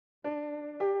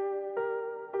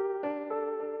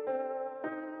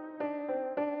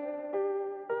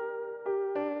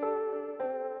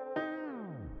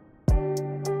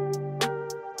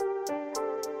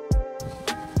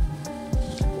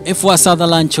Ifwa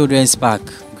Sutherland Children's Park,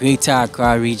 Greater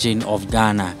Accra region of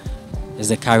Ghana is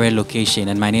the current location,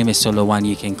 and my name is Solowan.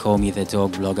 You can call me the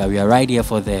dog blogger. We are right here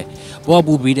for the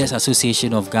Boerboel Breeders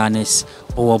Association of Ghana's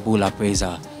Boerboel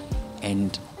Appraisal,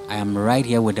 and I am right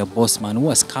here with the boss man who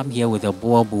has come here with a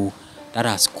Boerboel that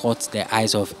has caught the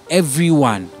eyes of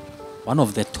everyone. One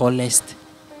of the tallest,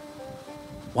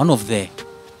 one of the,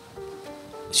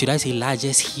 should I say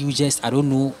largest, hugest, I don't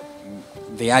know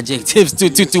the adjectives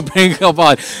to bring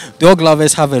about. Dog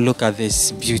lovers, have a look at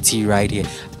this beauty right here.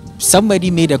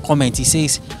 Somebody made a comment. He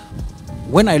says,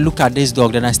 when I look at this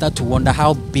dog, then I start to wonder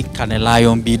how big can a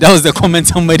lion be. That was the comment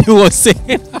somebody was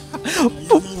saying. He's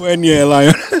nowhere near a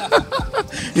lion.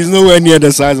 He's nowhere near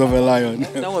the size of a lion.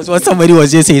 That was what somebody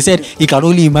was just saying. He said he can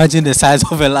only imagine the size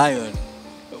of a lion.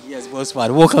 Yes,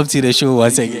 bossman, welcome to the show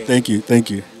once again. Thank you.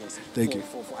 Yes. Thank you.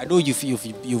 I know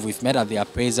we've met at the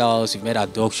appraisals, we've met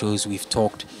at dog shows, we've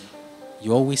talked.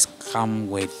 You always come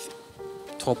with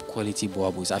top quality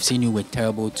Boerboels. I've seen you with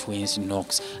terrible twins,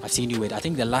 Knox. I've seen you with, I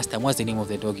think the last time, what's the name of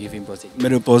the dog you even brought it?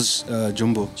 Menopause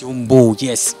Jumbo. Jumbo,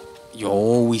 yes. You're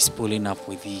always pulling up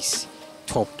with these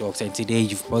top dogs, and today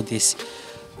you've brought this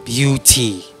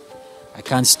beauty. I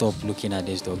can't stop looking at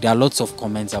this dog. There are lots of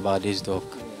comments about this dog.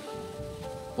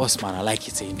 Bossman, I'd like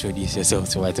you to introduce yourself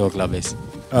to my dog lovers.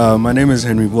 My name is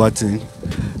Henry Boateng.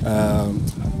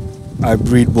 I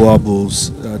breed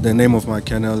Boerboels. The name of my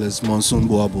kennel is Monsoon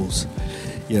Boerboels.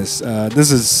 Yes,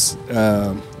 this is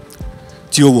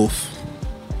Teowulf.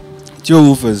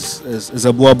 Teowulf is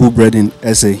a Boerboel bred in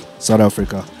SA, South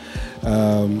Africa.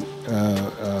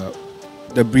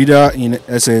 The breeder in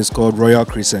SA is called Royal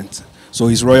Crescent. So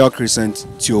he's Royal Crescent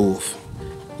Teowulf.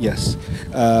 Yes.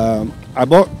 I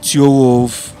bought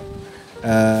Teowulf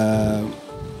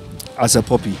as a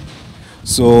puppy.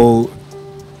 So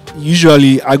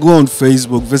usually I go on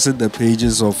Facebook, visit the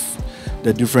pages of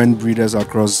the different breeders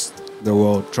across the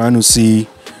world, trying to see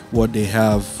what they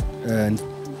have and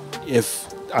if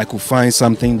I could find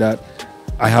something that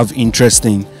I have interest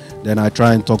in, then I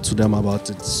try and talk to them about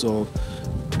it. So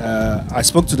I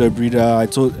spoke to the breeder,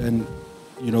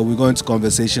 we go into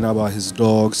conversation about his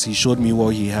dogs. He showed me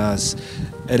what he has,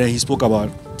 and then he spoke about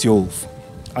Teowulf.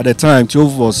 At the time,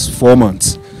 Teowulf was 4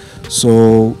 months.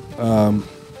 So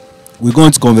we go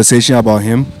into conversation about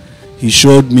him. He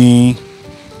showed me,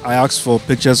 I asked for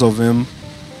pictures of him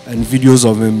and videos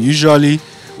of him. Usually,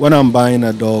 when I'm buying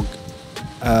a dog,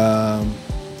 I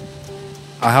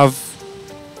have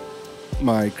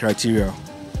my criteria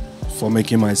for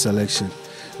making my selection.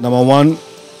 Number one,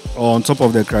 on top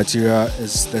of the criteria,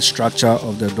 is the structure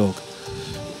of the dog.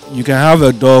 You can have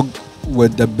a dog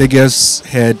with the biggest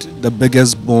head, the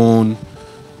biggest bone,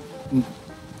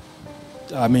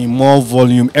 more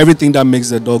volume, everything that makes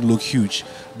the dog look huge.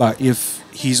 But if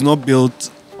he's not built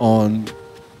on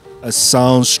a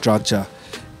sound structure,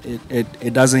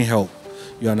 it doesn't help.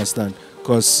 You understand?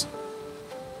 Because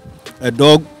a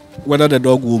dog, whether the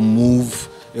dog will move,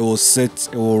 it will sit,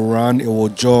 it will run, it will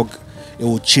jog, it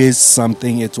will chase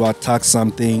something, it will attack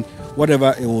something,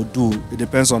 whatever it will do, it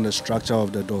depends on the structure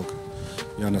of the dog.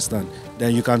 You understand?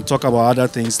 Then you can talk about other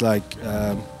things like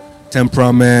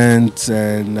temperament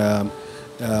and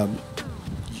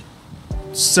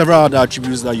several other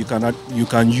attributes that you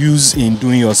can use in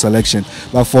doing your selection.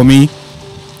 But for me,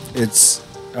 it's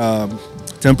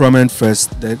temperament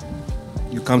first, then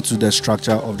you come to the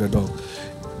structure of the dog.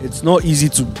 It's not easy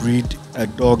to breed a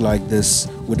dog like this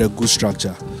with a good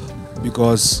structure,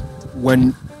 because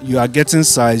when you are getting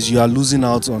size, you are losing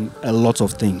out on a lot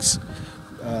of things.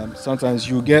 Sometimes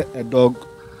you get a dog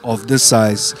of this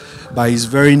size, but he's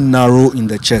very narrow in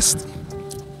the chest.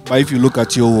 But if you look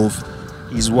at your wolf,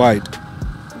 he's wide.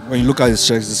 When you look at his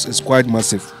chest, it's quite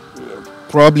massive,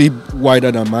 probably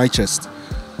wider than my chest.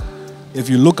 If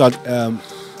you look at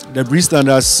the breed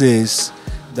standard says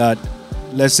that,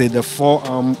 let's say, the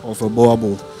forearm of a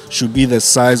Boerboel should be the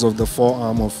size of the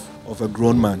forearm of a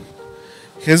grown man.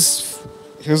 His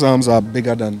arms are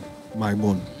bigger than my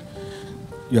bone.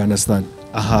 You understand?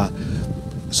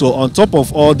 So on top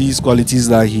of all these qualities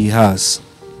that he has,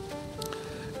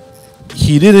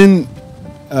 he didn't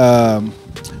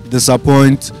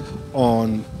disappoint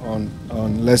on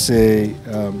let's say,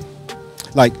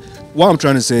 like, what I'm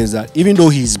trying to say is that even though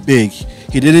he's big,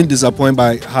 he didn't disappoint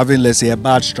by having, let's say, a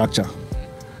bad structure.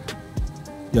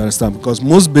 You understand? Because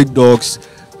most big dogs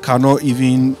cannot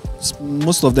even,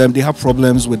 most of them, they have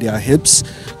problems with their hips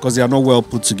because they are not well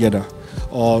put together,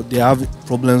 or they have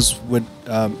problems with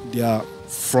their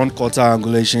front quarter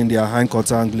angulation, their hind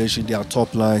quarter angulation, their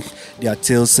top line, their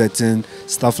tail setting,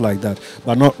 stuff like that.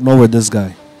 But not with this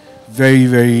guy. Very,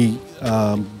 very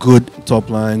good top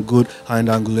line, good hand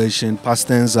angulation,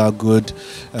 pasterns are good,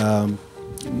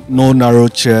 no narrow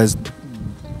chest,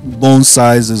 bone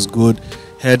size is good,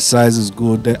 head size is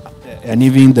good, and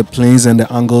even the planes and the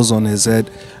angles on his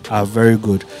head are very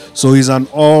good. So he's an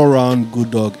all-round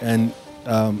good dog, and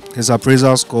his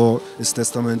appraisal score is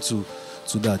testament to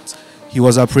that. He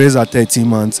was appraised at 13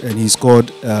 months and he scored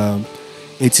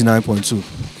 89.2.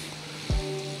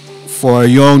 For a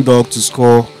young dog to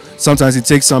score, sometimes it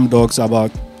takes some dogs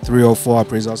about 3 or 4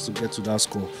 appraisals to get to that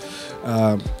score.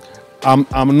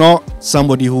 I'm not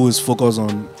somebody who is focused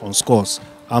on scores.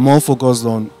 I'm more focused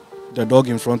on the dog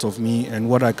in front of me and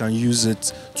what I can use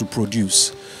it to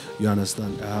produce. You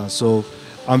understand? So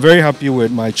I'm very happy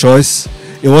with my choice.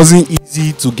 It wasn't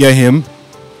easy to get him.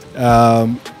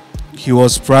 He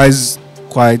was priced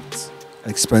quite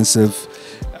expensive.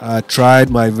 I tried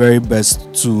my very best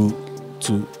to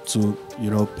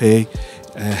pay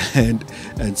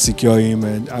and secure him.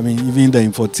 And I mean, even the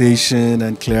importation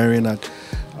and clearing at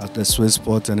the Swiss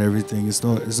port and everything, it's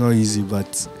not easy,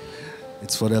 but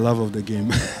it's for the love of the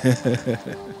game.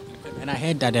 And I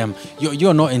heard that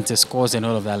you're not into scores and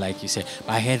all of that, like you said,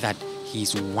 but I heard that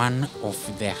he's one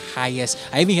of the highest.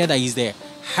 I even heard that he's the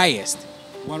highest.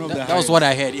 That was what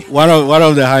I heard. One of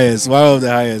the highest.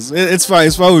 It's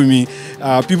fine with me.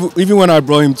 People, even when I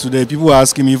brought him today, people were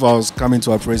asking me if I was coming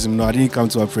to appraise him. No, I didn't come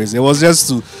to appraise. It was just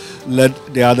to let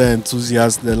the other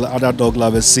enthusiasts, the other dog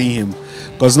lovers, see him.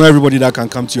 Because not everybody that can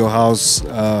come to your house,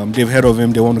 they've heard of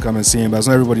him, they want to come and see him. But it's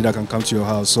not everybody that can come to your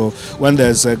house. So when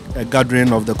there's a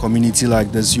gathering of the community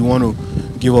like this, you want to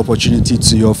give opportunity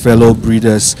to your fellow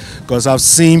breeders. Because I've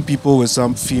seen people with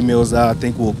some females that I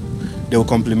think they'll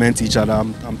complement each other.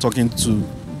 I'm talking to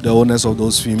the owners of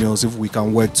those females, if we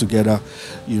can work together,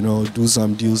 do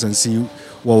some deals and see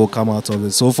what will come out of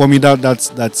it. So for me,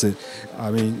 that's it. I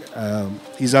mean,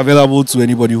 he's available to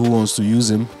anybody who wants to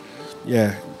use him.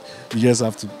 Yeah, you just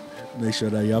have to make sure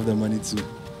that you have the money to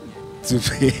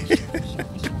pay.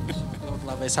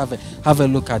 Let's have a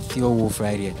look at Teowulf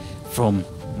right here from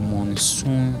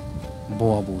Monsoon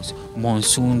Boerboels.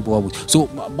 Monsoon Boerboels. So,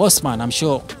 Bossman, I'm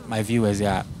sure my viewers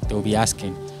they'll be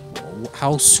asking,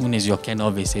 how soon is your kennel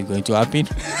visit going to happen?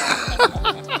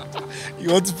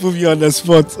 You want to put me on the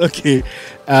spot? Okay.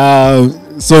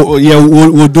 So yeah,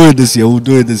 we'll do it this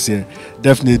year.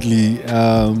 Definitely.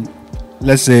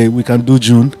 Let's say we can do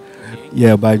June.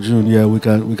 Yeah, by June, yeah, we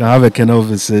can have a kennel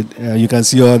visit. You can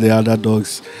see all the other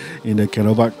dogs in the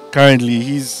kennel, but currently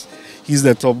he's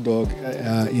the top dog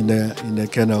in the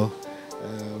kennel.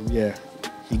 Yeah,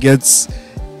 he gets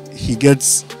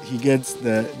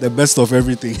the best of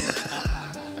everything.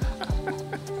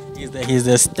 He's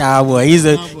the star boy. He's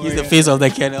the face of the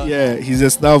kennel. Yeah, he's a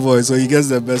star boy, so he gets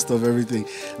the best of everything.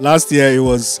 Last year it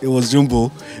was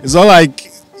Jumbo. It's not like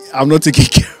I'm not taking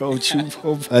care of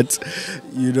Jumbo, but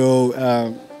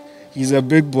he's a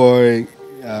big boy.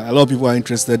 A lot of people are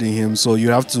interested in him, so you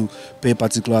have to pay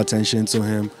particular attention to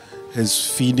him. His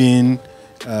feeding,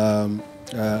 hygiene,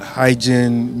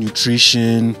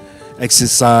 nutrition,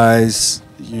 exercise,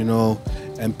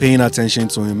 and paying attention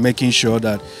to him, making sure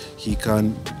that he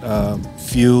can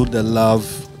feel the love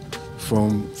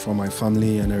from my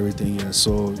family and everything. Yeah,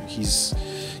 so he's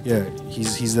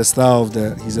the star of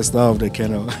the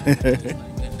kennel.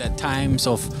 The times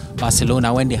of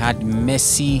Barcelona when they had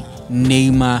Messi,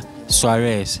 Neymar,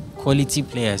 Suarez, quality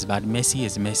players, but Messi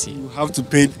is Messi. You have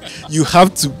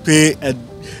to pay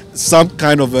some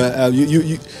kind of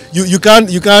you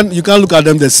can't look at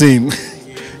them the same.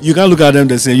 You can't look at them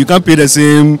the same. You can't pay the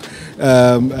same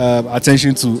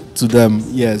attention to them.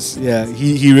 Yes, yeah.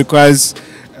 He requires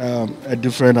a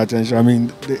different attention. I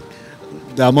mean,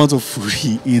 the amount of food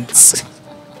he eats. I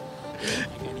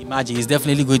can imagine he's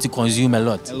definitely going to consume a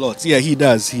lot. A lot. Yeah, he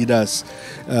does.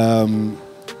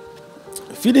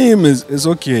 Feeding him is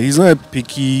okay. He's not a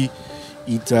picky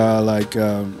eater. Like he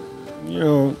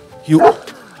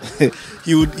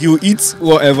will eat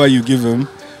whatever you give him.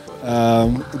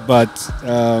 But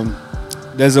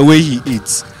there's a way he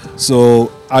eats.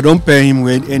 So I don't pair him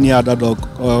with any other dog,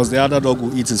 or else the other dog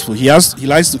will eat his food. He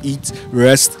likes to eat,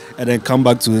 rest, and then come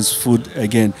back to his food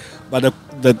again. But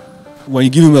when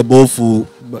you give him a bowl full,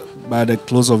 by the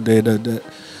close of day, the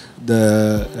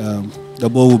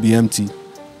bowl will be empty.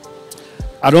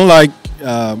 I don't like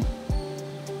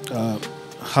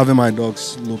having my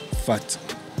dogs look fat.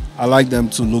 I like them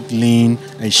to look lean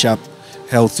and sharp,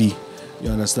 healthy. You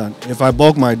understand? If I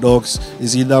bulk my dogs,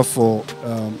 it's either for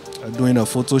doing a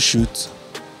photo shoot,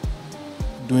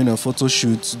 doing a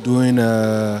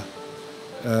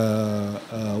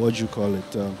what do you call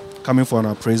it? Coming for an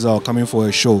appraisal or coming for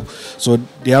a show. So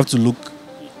they have to look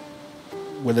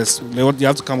with this. You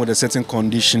have to come with a certain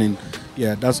conditioning.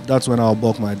 Yeah, that's when I'll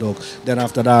buck my dog. Then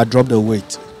after that, I drop the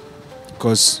weight,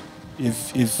 because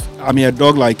if I mean a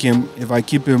dog like him, if I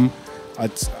keep him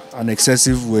at an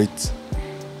excessive weight,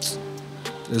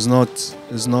 it's not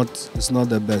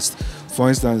the best. For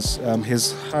instance,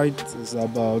 his height is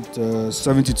about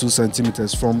 72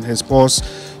 centimeters from his paws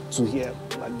to here,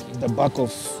 like the back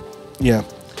of, yeah,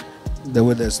 the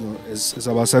width is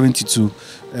about 72,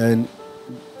 and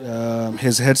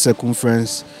his head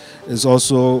circumference is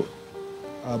also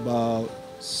about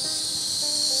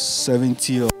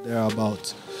 70 or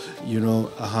thereabout,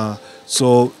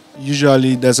 So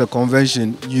usually there's a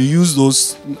convention. You use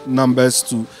those numbers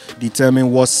to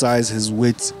determine what size his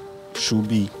weight should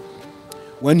be.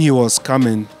 When he was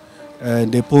coming,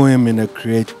 they put him in a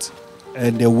crate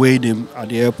and they weighed him at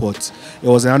the airport. It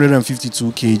was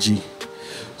 152 kg.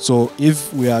 So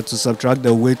if we are to subtract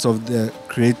the weight of the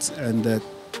crate and the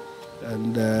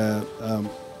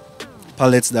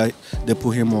pallets that they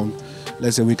put him on,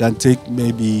 let's say we can take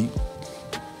maybe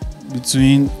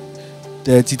between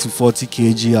 30 to 40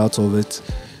 kg out of it.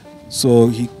 So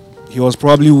he was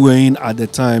probably weighing at the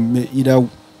time either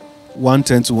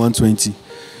 110 to 120.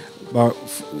 But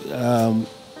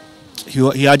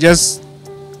he had just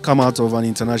come out of an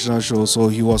international show, so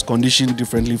he was conditioned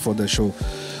differently for the show.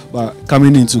 But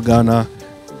coming into Ghana,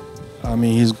 I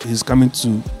mean, he's coming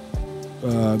to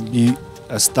be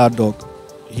a star dog.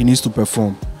 He needs to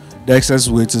perform. The excess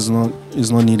weight is not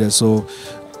needed. So,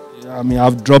 I mean,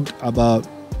 I've dropped about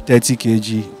 30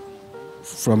 kg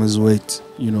from his weight,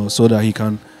 so that he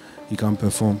can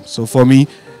perform. So for me,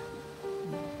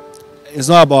 it's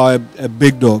not about a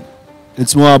big dog.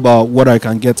 It's more about what I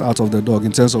can get out of the dog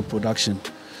in terms of production.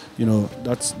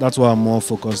 That's what I'm more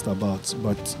focused about.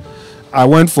 But I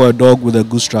went for a dog with a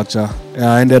good structure, and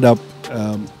I ended up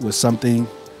with something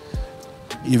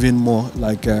even more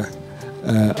like a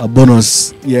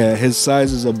bonus. Yeah, his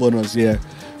size is a bonus. Yeah,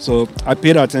 so I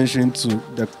paid attention to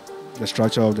the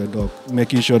structure of the dog,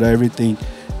 making sure that everything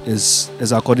is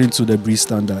according to the breed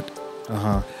standard.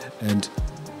 And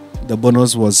the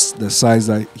bonus was the size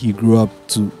that he grew up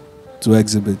to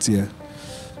exhibit. Yeah.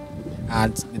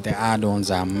 The add-ons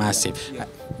are massive.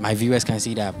 My viewers can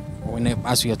see that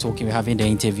as we are talking, we're having the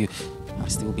interview, I'll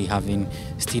still be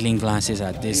stealing glances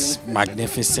at this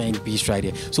magnificent beast right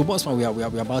here. So, Bossman,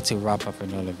 we're about to wrap up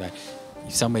and all of that.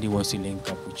 If somebody wants to link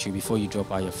up with you before you drop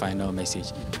out your final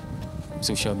message,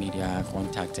 social media,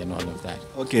 contact, and all of that.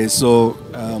 Okay, so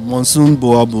Monsoon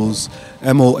Boerboels,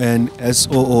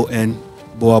 MONSOON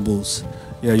Boerboels.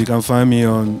 Yeah, you can find me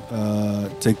on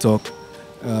TikTok.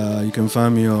 You can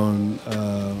find me on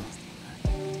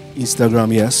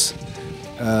Instagram, yes.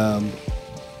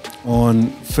 On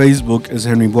Facebook is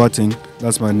Henry Boating.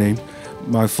 That's my name.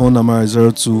 My phone number is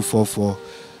 0244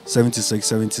 76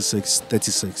 76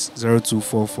 36.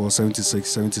 0244 76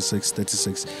 76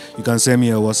 36. You can send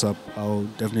me a WhatsApp. I'll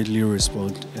definitely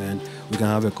respond and we can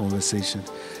have a conversation.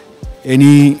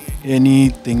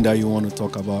 Anything that you want to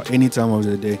talk about, any time of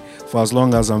the day, for as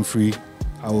long as I'm free,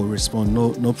 I will respond.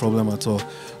 No problem at all.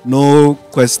 No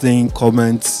question,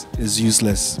 comment is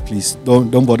useless. Please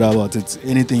don't bother about it.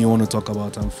 Anything you want to talk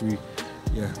about, I'm free.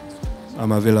 Yeah,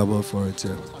 I'm available for it.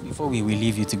 Yeah. Before we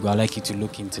leave you to go, I'd like you to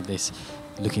look into this.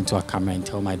 Look into a camera and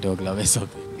tell my dog lover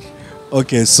something.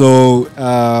 Okay, so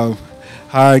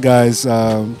hi guys.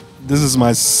 This is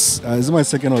my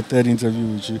second or third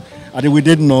interview with you. I think we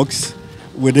did Knox,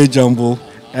 we did Jumbo,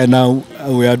 and now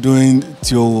we are doing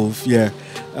Teowulf. Yeah.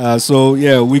 So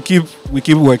yeah, we keep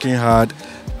working hard.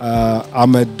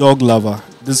 I'm a dog lover.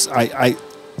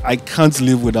 I can't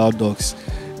live without dogs,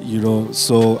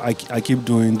 So I keep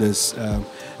doing this,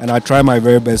 and I try my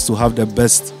very best to have the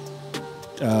best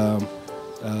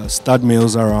stud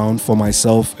males around for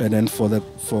myself, and then for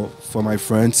my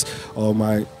friends or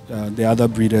the other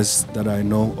breeders that I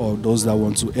know, or those that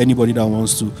anybody that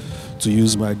wants to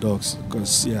use my dogs.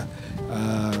 Because yeah,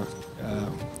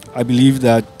 I believe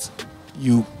that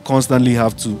you constantly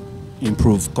have to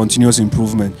improve, continuous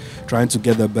improvement, trying to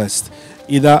get the best.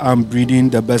 Either I'm breeding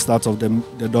the best out of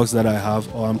the dogs that I have,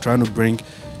 or I'm trying to bring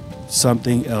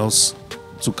something else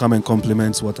to come and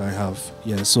complement what I have.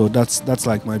 Yeah, so that's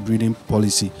like my breeding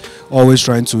policy. Always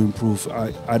trying to improve.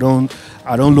 I don't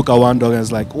look at one dog and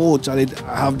it's like, oh Charlie,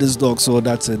 I have this dog, so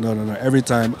that's it. No. Every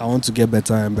time I want to get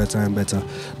better and better and better.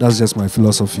 That's just my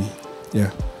philosophy. Yeah.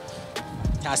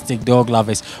 Fantastic dog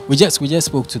lovers. We just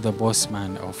spoke to the boss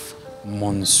man of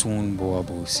Monsoon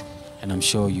Boerboels, and I'm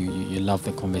sure you love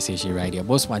the conversation right here.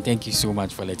 Bossman, thank you so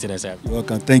much for letting us have. You're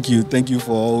welcome. Thank you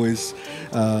for always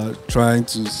trying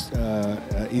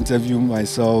to interview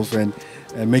myself and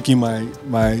and making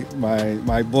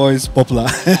my boys popular.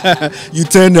 you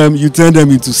turn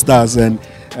them into stars, and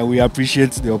we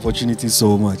appreciate the opportunity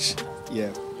so much.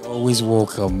 Yeah. You're always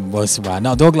welcome, boss man.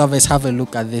 Now, dog lovers, have a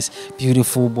look at this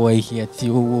beautiful boy here,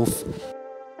 Teowulf.